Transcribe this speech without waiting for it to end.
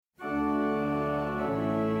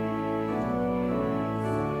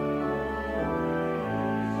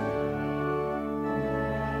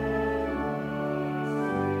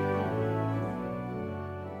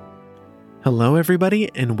Hello, everybody,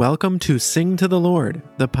 and welcome to Sing to the Lord,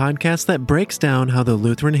 the podcast that breaks down how the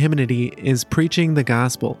Lutheran hymnody is preaching the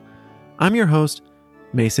gospel. I'm your host,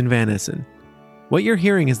 Mason Van Essen. What you're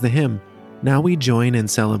hearing is the hymn, Now We Join in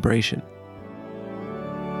Celebration.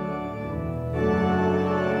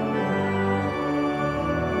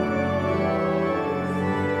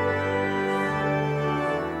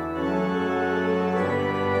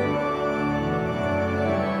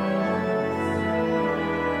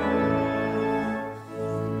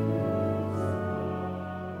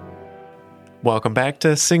 Welcome back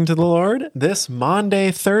to Sing to the Lord. This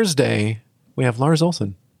Maundy Thursday, we have Lars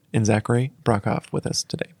Olson and Zachary Brockhoff with us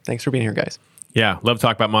today. Thanks for being here, guys. Yeah, love to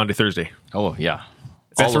talk about Maundy Thursday. Oh, yeah.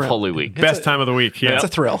 All of Holy Week. Best time of the week. Yeah. It's a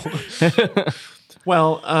thrill.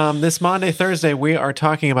 Well, this Maundy Thursday, we are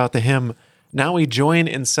talking about the hymn, Now We Join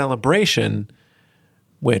in Celebration,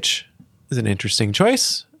 which is an interesting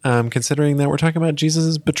choice, considering that we're talking about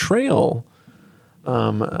Jesus' betrayal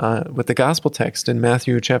with the gospel text in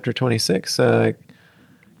Matthew chapter 26. Can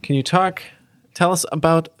you tell us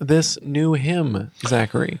about this new hymn,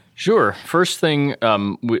 Zachary? Sure. First thing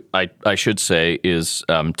I should say is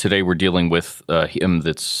today we're dealing with a hymn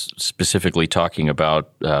that's specifically talking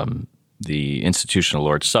about the institution of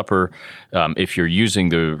Lord's Supper. If you're using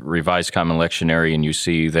the Revised Common Lectionary and you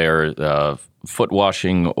see there foot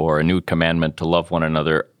washing or a new commandment to love one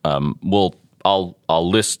another, I'll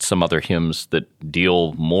list some other hymns that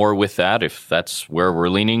deal more with that if that's where we're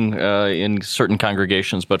leaning in certain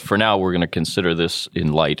congregations. But for now, we're going to consider this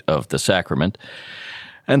in light of the sacrament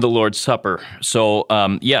and the Lord's Supper. So,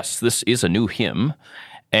 yes, this is a new hymn,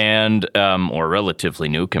 and or relatively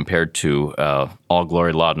new compared to All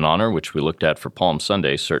Glory, Laud, and Honor, which we looked at for Palm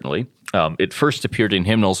Sunday, certainly. It first appeared in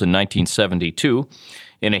hymnals in 1972.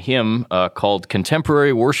 In a hymn called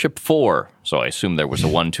Contemporary Worship 4. So I assume there was a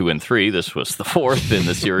 1, 2, and 3. This was the fourth in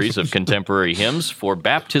the series of contemporary hymns for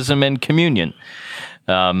baptism and communion.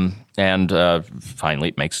 And finally,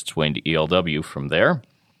 it makes its way into ELW from there.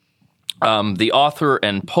 The author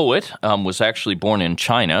and poet was actually born in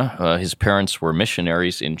China. His parents were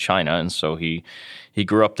missionaries in China, and so he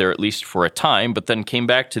grew up there at least for a time, but then came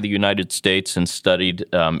back to the United States and studied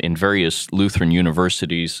in various Lutheran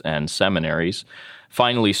universities and seminaries,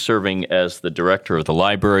 finally serving as the director of the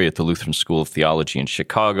library at the Lutheran School of Theology in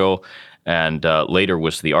Chicago, and later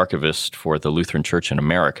was the archivist for the Lutheran Church in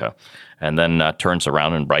America, and then turns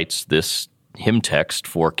around and writes this hymn text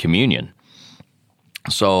for communion.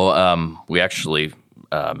 So we actually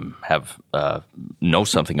know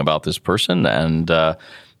something about this person, and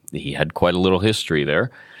he had quite a little history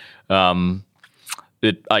there.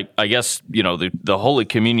 I guess, you know, the Holy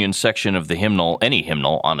Communion section of the hymnal, any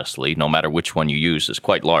hymnal, honestly, no matter which one you use, is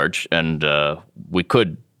quite large, and we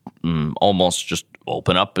could almost just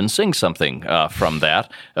open up and sing something from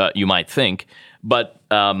that, you might think. But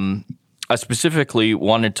I specifically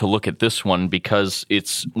wanted to look at this one because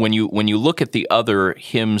it's when you look at the other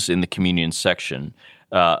hymns in the communion section,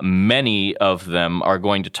 many of them are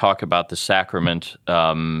going to talk about the sacrament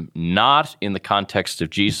not in the context of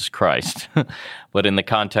Jesus Christ, but in the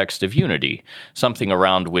context of unity, something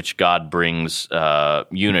around which God brings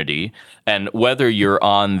unity. And whether you're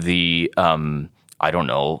on the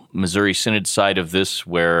Missouri Synod side of this,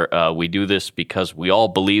 where we do this because we all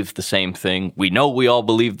believe the same thing. We know we all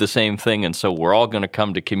believe the same thing, and so we're all going to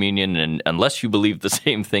come to communion, and unless you believe the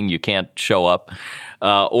same thing, you can't show up.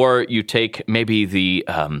 Or you take maybe the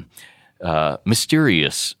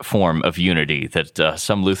mysterious form of unity that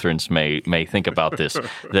some Lutherans may think about this,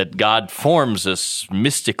 that God forms us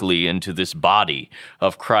mystically into this body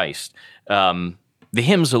of Christ. The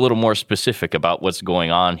hymn's a little more specific about what's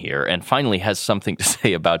going on here, and finally has something to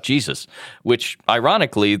say about Jesus, which,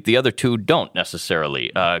 ironically, the other two don't necessarily.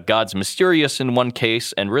 God's mysterious in one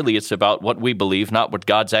case, and really it's about what we believe, not what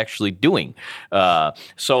God's actually doing.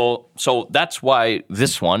 So that's why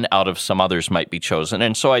this one, out of some others, might be chosen.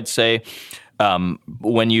 And so I'd say,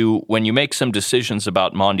 when you make some decisions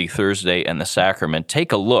about Maundy Thursday and the sacrament,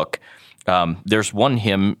 take a look. There's one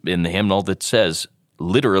hymn in the hymnal that says,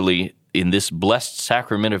 literally, in this blessed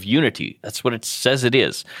sacrament of unity. That's what it says it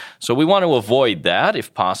is. So we want to avoid that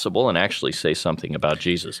if possible and actually say something about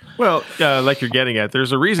Jesus. Well, like you're getting at,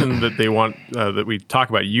 there's a reason that they want that we talk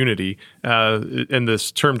about unity, and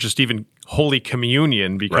this term just even Holy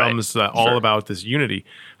Communion becomes all about this unity.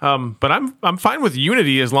 But I'm fine with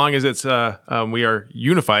unity as long as it's we are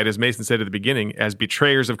unified, as Mason said at the beginning, as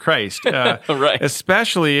betrayers of Christ. Right.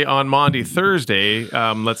 Especially on Maundy Thursday,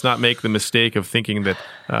 let's not make the mistake of thinking that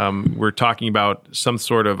we're talking about some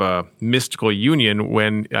sort of a mystical union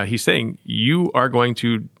when he's saying, you are going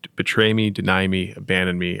to betray me, deny me,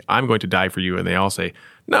 abandon me. I'm going to die for you. And they all say,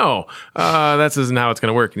 no, that isn't how it's going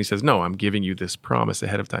to work. And he says, no, I'm giving you this promise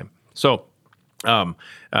ahead of time. So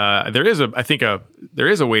there is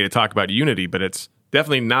a way to talk about unity, but it's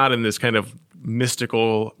definitely not in this kind of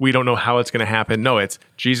mystical, we don't know how it's going to happen. No, it's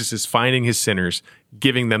Jesus is finding his sinners,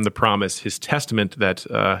 giving them the promise, his testament that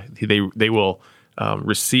they will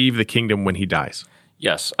receive the kingdom when he dies.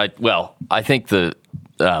 Yes. I think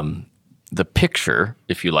the picture,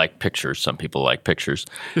 if you like pictures, some people like pictures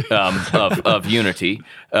of unity.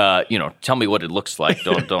 Tell me what it looks like.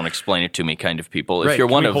 Don't explain it to me, kind of people. Right. If you're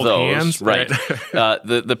Can one we of hold those, hands? right?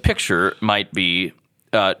 The picture might be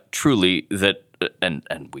truly that,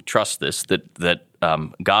 and we trust this, that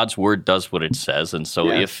God's word does what it says, and so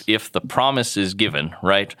if the promise is given,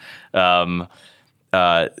 right,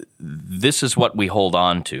 this is what we hold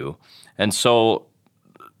on to, and so.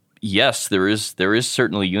 Yes, there is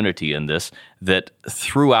certainly unity in this, that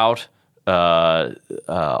throughout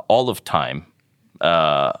all of time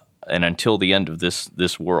and until the end of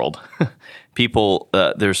this world, people,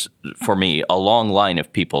 there's, for me, a long line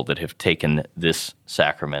of people that have taken this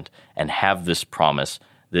sacrament and have this promise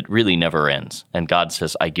that really never ends. And God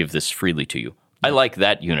says, I give this freely to you. I like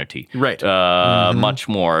that unity Right. much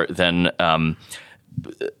more than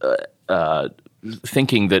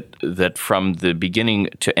thinking that from the beginning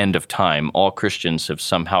to end of time, all Christians have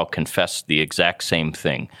somehow confessed the exact same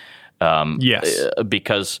thing. Yes.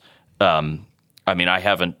 Because, I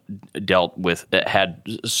haven't had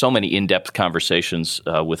so many in-depth conversations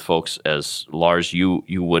with folks as Lars, you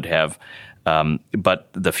would have. But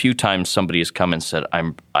the few times somebody has come and said,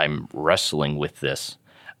 I'm wrestling with this.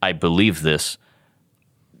 I believe this,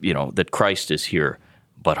 that Christ is here,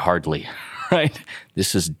 but hardly, right?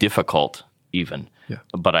 This is difficult. Even,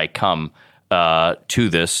 but I come to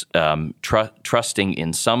this trusting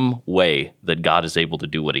in some way that God is able to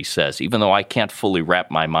do what he says, even though I can't fully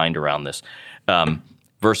wrap my mind around this,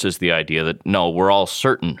 versus the idea that, no, we're all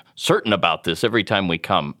certain about this every time we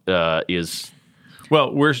come is...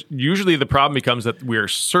 Well, usually the problem becomes that we're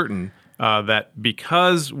certain that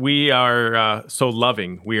because we are so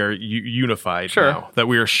loving, we are unified now. That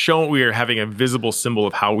we are having a visible symbol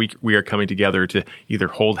of how we are coming together to either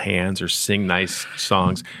hold hands or sing nice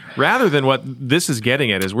songs. Rather than what this is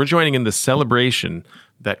getting at is we're joining in the celebration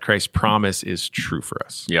that Christ's promise is true for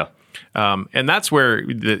us. Yeah. And that's where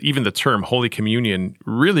even the term Holy Communion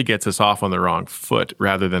really gets us off on the wrong foot,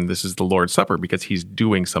 rather than this is the Lord's Supper, because he's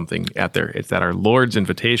doing something at there. It's at our Lord's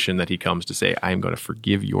invitation that he comes to say, I am going to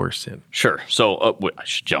forgive your sin. Sure. So I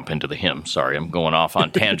should jump into the hymn. Sorry, I'm going off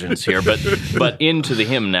on tangents here, but into the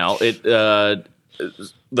hymn now. The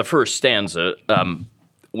first stanza,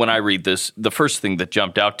 when I read this, the first thing that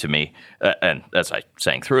jumped out to me, and as I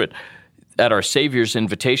sang through it, at our Savior's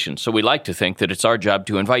invitation. So we like to think that it's our job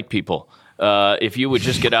to invite people. If you would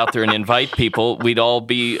just get out there and invite people, we'd all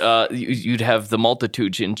be, you'd have the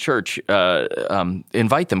multitudes in church.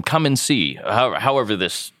 Invite them, come and see, however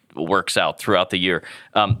this works out throughout the year.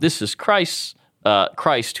 This is Christ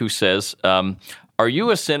who says, are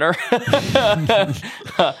you a sinner?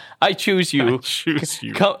 I choose you. I choose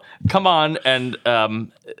you. Come on, and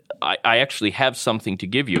I actually have something to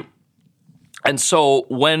give you. And so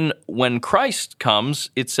when Christ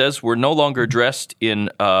comes, it says we're no longer dressed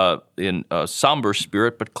in a somber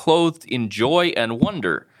spirit, but clothed in joy and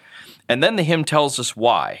wonder. And then the hymn tells us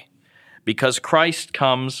why. Because Christ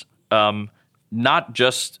comes not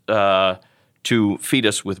just to feed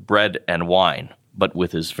us with bread and wine, but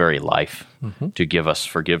with his very life, to give us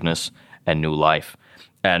forgiveness and new life.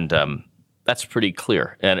 And that's pretty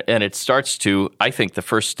clear. And it starts to, I think the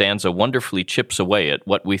first stanza wonderfully chips away at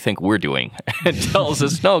what we think we're doing. It tells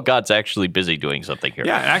us, no, God's actually busy doing something here.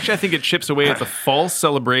 Yeah, actually, I think it chips away at the false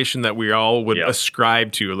celebration that we all would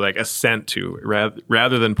ascribe to, like assent to,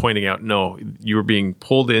 rather than pointing out, no, you're being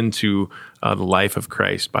pulled into the life of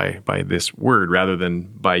Christ by this word, rather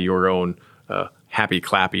than by your own happy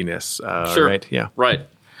clappiness. Sure. Right? Yeah.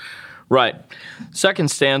 Right. Second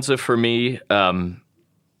stanza for me,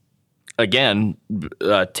 again,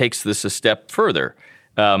 takes this a step further.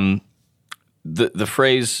 The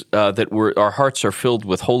phrase that our hearts are filled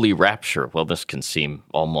with holy rapture. Well, this can seem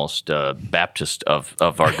almost Baptist of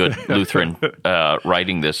our good Lutheran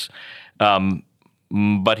writing this,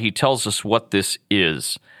 but he tells us what this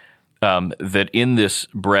is. that in this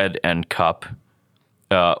bread and cup,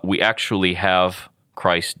 we actually have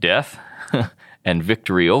Christ's death and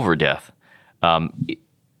victory over death.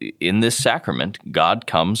 In this sacrament, God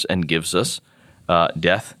comes and gives us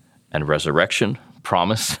death and resurrection,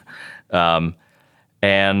 promise, and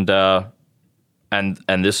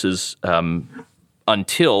this is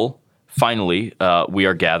until finally we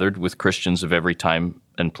are gathered with Christians of every time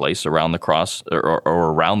and place around the cross or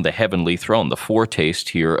around the heavenly throne, the foretaste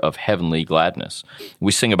here of heavenly gladness.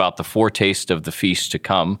 We sing about the foretaste of the feast to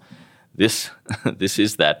come. This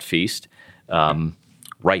is that feast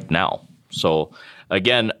right now. So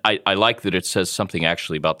again, I like that it says something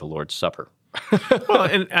actually about the Lord's Supper. Well,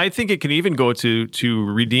 and I think it can even go to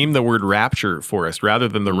redeem the word rapture for us, rather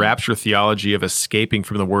than the rapture theology of escaping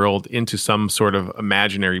from the world into some sort of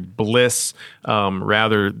imaginary bliss.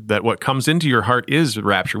 Rather, that what comes into your heart is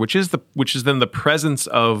rapture, which is then the presence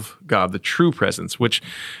of God, the true presence. Which,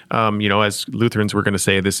 as Lutherans, we're going to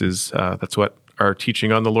say that's what our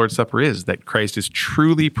teaching on the Lord's Supper is, that Christ is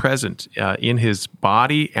truly present in His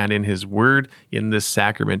body and in His word in this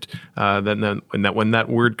sacrament. Then when that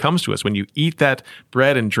word comes to us, when you eat that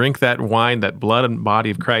bread and drink that wine, that blood and body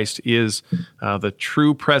of Christ is the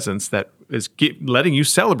true presence that is letting you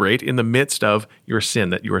celebrate in the midst of your sin,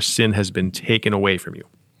 that your sin has been taken away from you.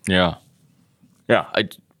 Yeah.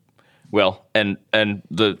 And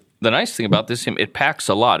the nice thing about this hymn, it packs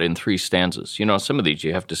a lot in 3 stanzas. Some of these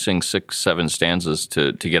you have to sing 6, 7 stanzas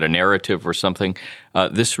to get a narrative or something.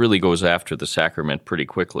 This really goes after the sacrament pretty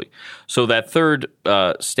quickly. So that third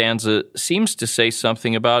stanza seems to say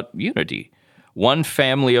something about unity. One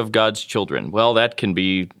family of God's children. Well, that can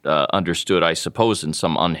be understood, I suppose, in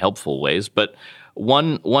some unhelpful ways, but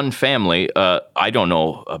one family, I don't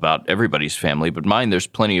know about everybody's family, but mine, there's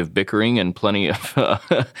plenty of bickering and plenty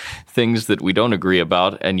of things that we don't agree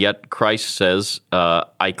about, and yet Christ says,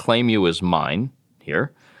 I claim you as mine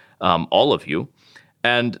here, all of you,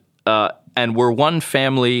 and we're one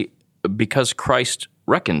family because Christ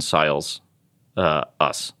reconciles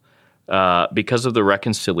us, because of the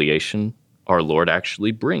reconciliation our Lord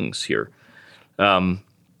actually brings here. And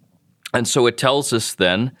so it tells us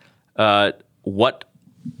then what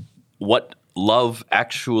love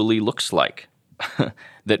actually looks like,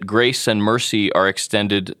 that grace and mercy are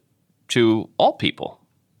extended to all people.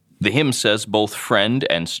 The hymn says both friend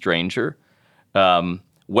and stranger.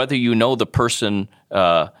 Whether you know the person,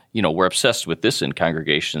 we're obsessed with this in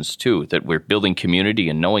congregations too, that we're building community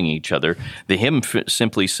and knowing each other. The hymn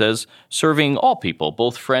simply says serving all people,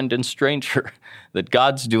 both friend and stranger, that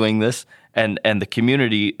God's doing this, and the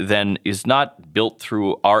community then is not built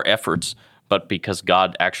through our efforts, but because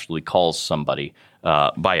God actually calls somebody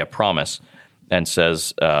by a promise and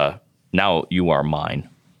says, now you are mine.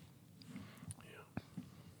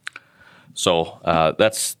 So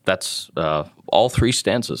that's all 3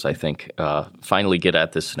 stanzas, I think, finally get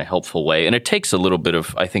at this in a helpful way. And it takes a little bit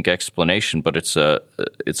of, I think, explanation, but it's a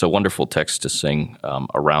wonderful text to sing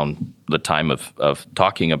around the time of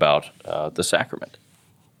talking about the sacrament.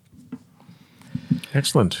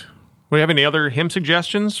 Excellent. Do we have any other hymn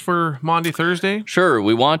suggestions for Maundy Thursday? Sure.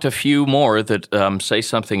 We want a few more that say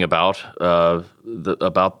something about the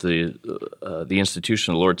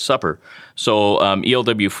institution of the Lord's Supper. So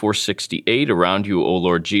ELW 468, Around You, O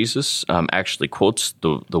Lord Jesus, actually quotes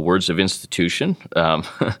the words of institution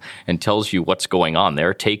and tells you what's going on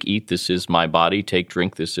there. Take, eat, this is my body. Take,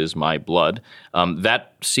 drink, this is my blood. That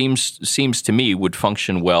seems to me would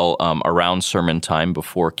function well around sermon time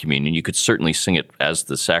before communion. You could certainly sing it as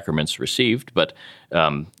the sacrament's received, but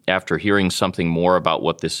after hearing something more about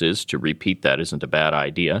what this is, to repeat that isn't a bad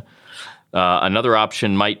idea. Another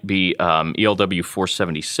option might be ELW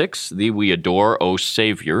 476, Thee We Adore, O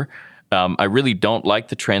Savior. I really don't like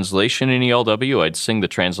the translation in ELW. I'd sing the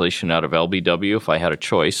translation out of LBW if I had a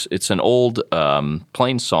choice. It's an old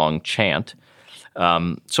plain song chant,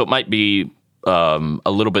 so it might be a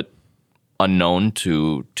little bit unknown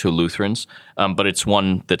to Lutherans, but it's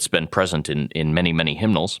one that's been present in many, many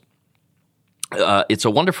hymnals. It's a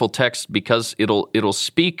wonderful text because it'll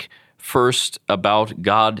speak first about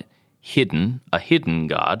God hidden, a hidden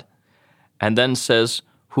God, and then says,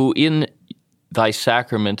 who in thy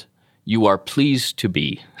sacrament you are pleased to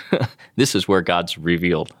be. This is where God's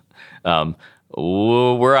revealed.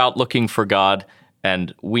 We're out looking for God,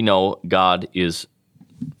 and we know God is,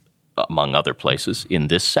 among other places, in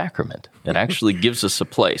this sacrament. It actually gives us a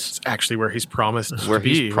place. It's actually where He's promised where to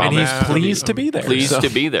be. He's promised and He's pleased to be there. Pleased to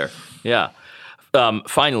be there, yeah.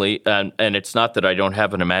 Finally, and it's not that I don't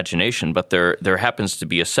have an imagination, but there happens to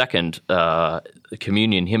be a second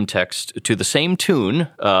communion hymn text to the same tune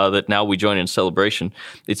that now we join in celebration.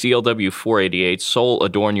 It's ELW 488, "Soul,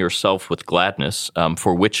 adorn yourself with gladness,"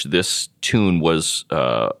 for which this tune was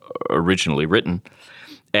originally written.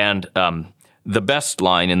 And the best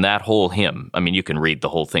line in that whole hymn, I mean, you can read the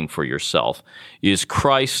whole thing for yourself, is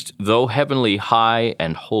 "Christ, though heavenly high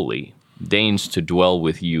and holy, deigns to dwell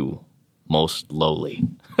with you most lowly."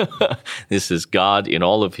 This is God in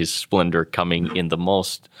all of his splendor coming in the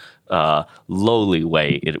most lowly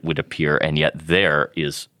way, it would appear, and yet there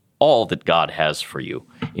is all that God has for you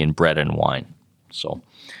in bread and wine. So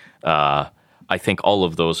I think all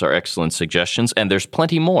of those are excellent suggestions, and there's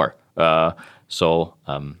plenty more. So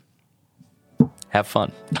have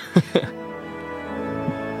fun.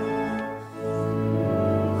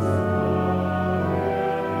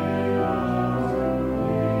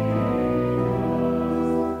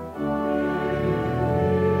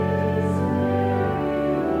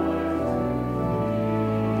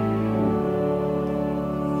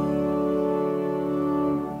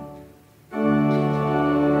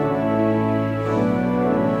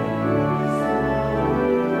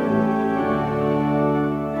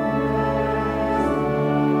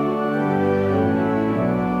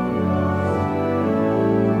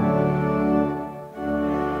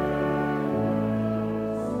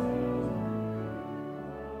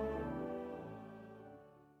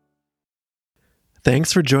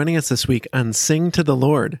 Thanks for joining us this week on Sing to the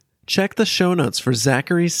Lord. Check the show notes for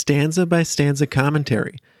Zachary's stanza-by-stanza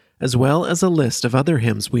commentary, as well as a list of other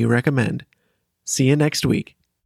hymns we recommend. See you next week.